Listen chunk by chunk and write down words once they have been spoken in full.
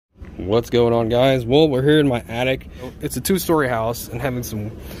What's going on, guys? Well, we're here in my attic. It's a two-story house and having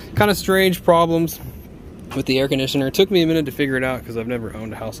some kind of strange problems with the air conditioner. It took me a minute to figure it out because I've never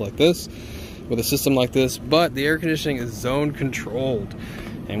owned a house like this with a system like this, but the air conditioning is zone controlled.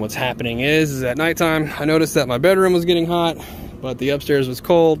 And what's happening is at nighttime I noticed that my bedroom was getting hot, but the upstairs was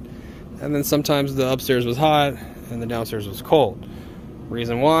cold, and then sometimes the upstairs was hot and the downstairs was cold.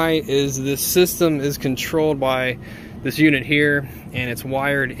 Reason why is this system is controlled by this unit here, and it's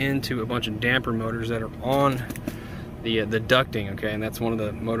wired into a bunch of damper motors that are on the ducting, okay, and that's one of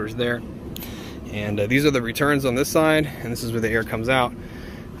the motors there. And these are the returns on this side, and this is where the air comes out.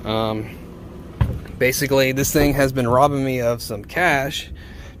 Basically, this thing has been robbing me of some cash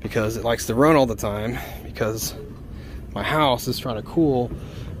because it likes to run all the time, because my house is trying to cool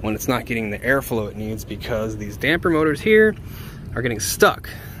when it's not getting the airflow it needs, because these damper motors here are getting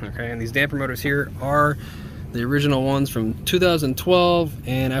stuck, okay, and these damper motors here are the original ones from 2012,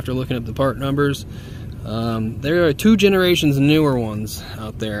 and after looking up the part numbers, there are 2 generations newer ones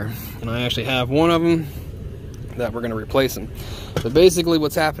out there, and I actually have one of them that we're going to replace them. But basically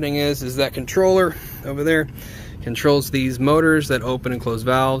what's happening is that controller over there controls these motors that open and close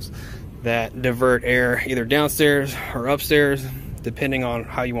valves that divert air either downstairs or upstairs depending on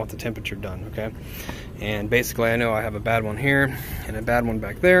how you want the temperature done, okay? And basically I know I have a bad one here and a bad one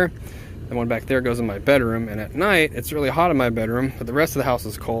back there. The one back there goes in my bedroom, and at night it's really hot in my bedroom, but the rest of the house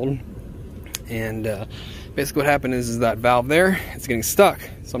is cold. And basically what happened is that valve there, it's getting stuck,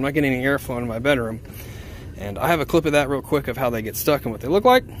 so I'm not getting any airflow in my bedroom. And I have a clip of that real quick of how they get stuck and what they look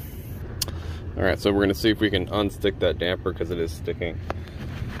like. All right, so we're gonna see if we can unstick that damper because it is sticking.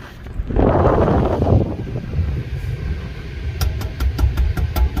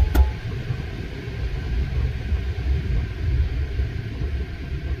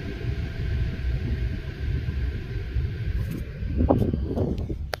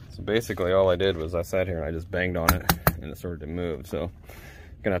 Basically all I did was I sat here and I just banged on it and it started to move, so I'm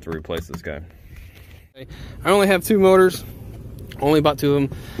gonna have to replace this guy. I only have 2 motors, only bought 2 of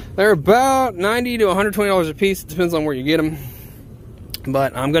them. They're about $90 to $120 a piece, depends on where you get them,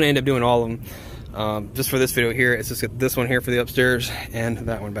 but I'm gonna end up doing all of them. Just for this video here, it's just got this one here for the upstairs and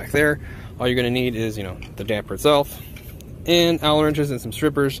that one back there. All you're gonna need is, you know, the damper itself and Allen wrenches and some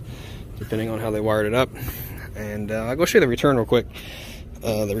strippers, depending on how they wired it up. And I'll go show you the return real quick.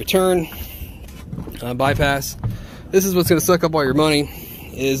 The return bypass, this is what's going to suck up all your money,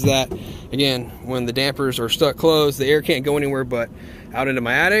 is that again, when the dampers are stuck closed, the air can't go anywhere but out into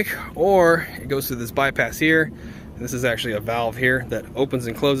my attic, or it goes through this bypass here. This is actually a valve here that opens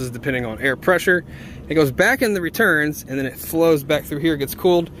and closes depending on air pressure. It goes back in the returns, and then it flows back through here, gets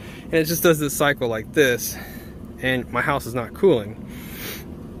cooled, and it just does this cycle like this, and my house is not cooling,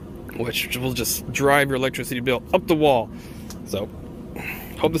 which will just drive your electricity bill up the wall. So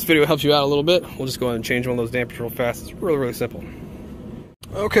hope this video helps you out a little bit. We'll just go ahead and change one of those dampers real fast. It's really, really simple.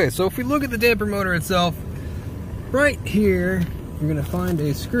 Okay, so if we look at the damper motor itself, right here, you're gonna find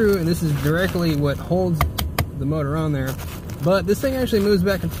a screw, and this is directly what holds the motor on there. But this thing actually moves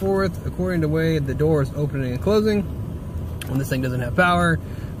back and forth according to the way the door is opening and closing. When this thing doesn't have power,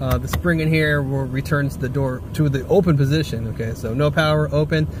 the spring in here will returns the door to the open position, okay? So no power,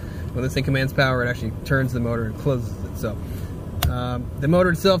 open. When this thing commands power, it actually turns the motor and closes it. So the motor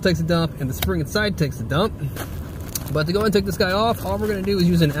itself takes a dump, and the spring inside takes a dump. But to go and take this guy off, all we're going to do is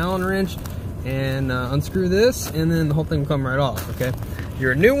use an Allen wrench and unscrew this, and then the whole thing will come right off, okay?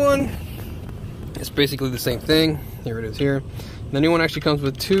 Your new one, it's basically the same thing. Here it is here. The new one actually comes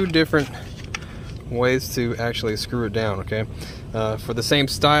with 2 different ways to actually screw it down, okay? For the same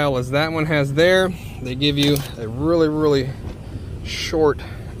style as that one has there, they give you a really, really short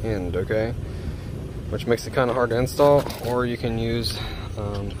end, okay? Which makes it kind of hard to install, or you can use,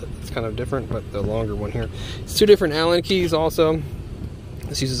 it's kind of different, but the longer one here. It's 2 different Allen keys also.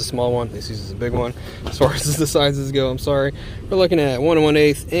 This uses a small one, this uses a big one. As far as the sizes go, I'm sorry. We're looking at 1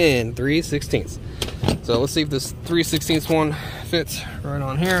 1/8 and 3/16. So let's see if this 3/16 one fits right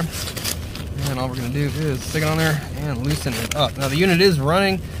on here. And all we're gonna do is stick it on there and loosen it up. Now the unit is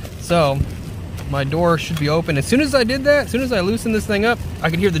running, so my door should be open. As soon as I did that, as soon as I loosened this thing up, I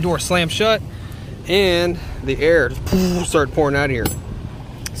could hear the door slam shut, and the air just started pouring out of here.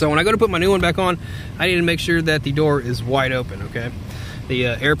 So when I go to put my new one back on, I need to make sure that the door is wide open, okay? The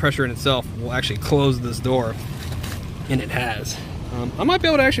air pressure in itself will actually close this door, and it has. I might be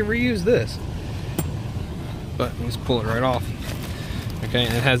able to actually reuse this, but let's pull it right off. Okay,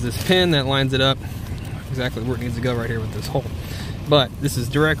 and it has this pin that lines it up exactly where it needs to go right here with this hole. But this is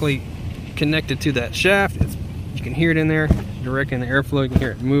directly connected to that shaft. You can hear it in there, directing the airflow. You can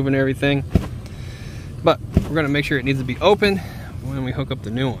hear it moving everything. But we're gonna make sure it needs to be open when we hook up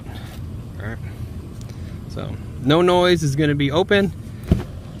the new one. All right. So no noise is going to be open,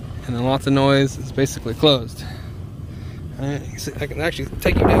 and then lots of noise is basically closed. I can actually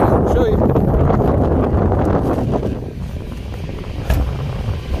take you down and show you.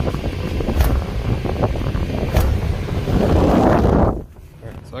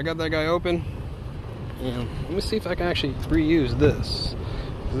 Alright, so I got that guy open, and let me see if I can actually reuse this.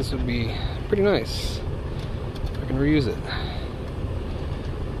 This would be pretty nice if I can reuse it.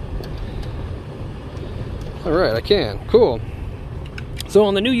 Alright, I can. Cool. So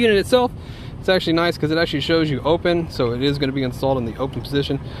on the new unit itself, it's actually nice because it actually shows you open, so it is going to be installed in the open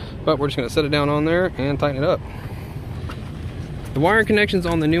position, but we're just going to set it down on there and tighten it up. The wiring connections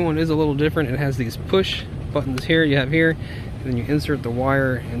on the new one is a little different. It has these push buttons here, you have here, and then you insert the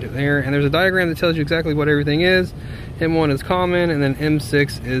wire into there, and there's a diagram that tells you exactly what everything is. M1 is common, and then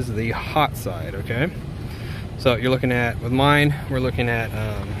M6 is the hot side, okay? So you're looking at, with mine, we're looking at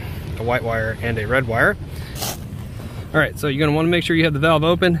a white wire and a red wire. Alright, so you're going to want to make sure you have the valve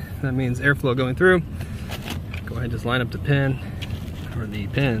open. That means airflow going through. Go ahead and just line up the pin, or the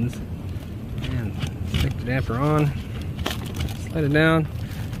pins, and stick the damper on. Slide it down,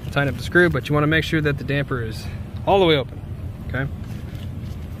 tighten up the screw, but you want to make sure that the damper is all the way open, okay?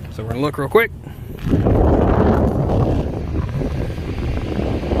 So we're going to look real quick.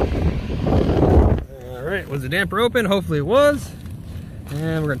 Alright, was the damper open? Hopefully it was.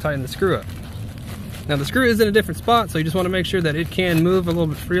 And we're going to tighten the screw up. Now the screw is in a different spot, so you just want to make sure that it can move a little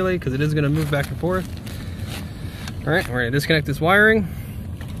bit freely, because it is going to move back and forth. Alright, we're going to disconnect this wiring,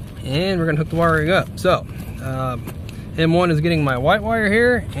 and we're going to hook the wiring up. So, M1 is getting my white wire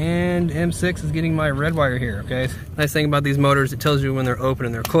here, and M6 is getting my red wire here, okay? Nice thing about these motors, it tells you when they're open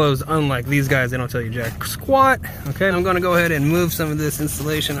and they're closed. Unlike these guys, they don't tell you jack squat. Okay, I'm going to go ahead and move some of this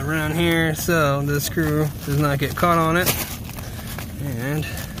installation around here so the screw does not get caught on it, and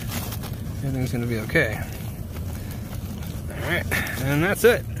everything's going to be okay. Alright, and that's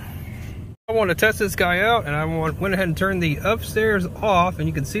it. I want to test this guy out, and I went ahead and turned the upstairs off, and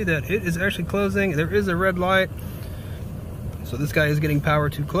you can see that it is actually closing. There is a red light. So this guy is getting power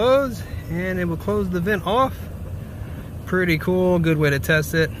to close, and it will close the vent off. Pretty cool, good way to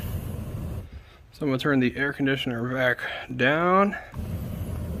test it. So I'm going to turn the air conditioner back down.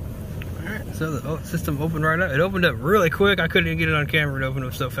 Alright, so the system opened right up. It opened up really quick. I couldn't even get it on camera. It opened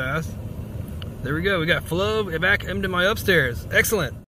up so fast. There we go. We got flow back into my upstairs. Excellent.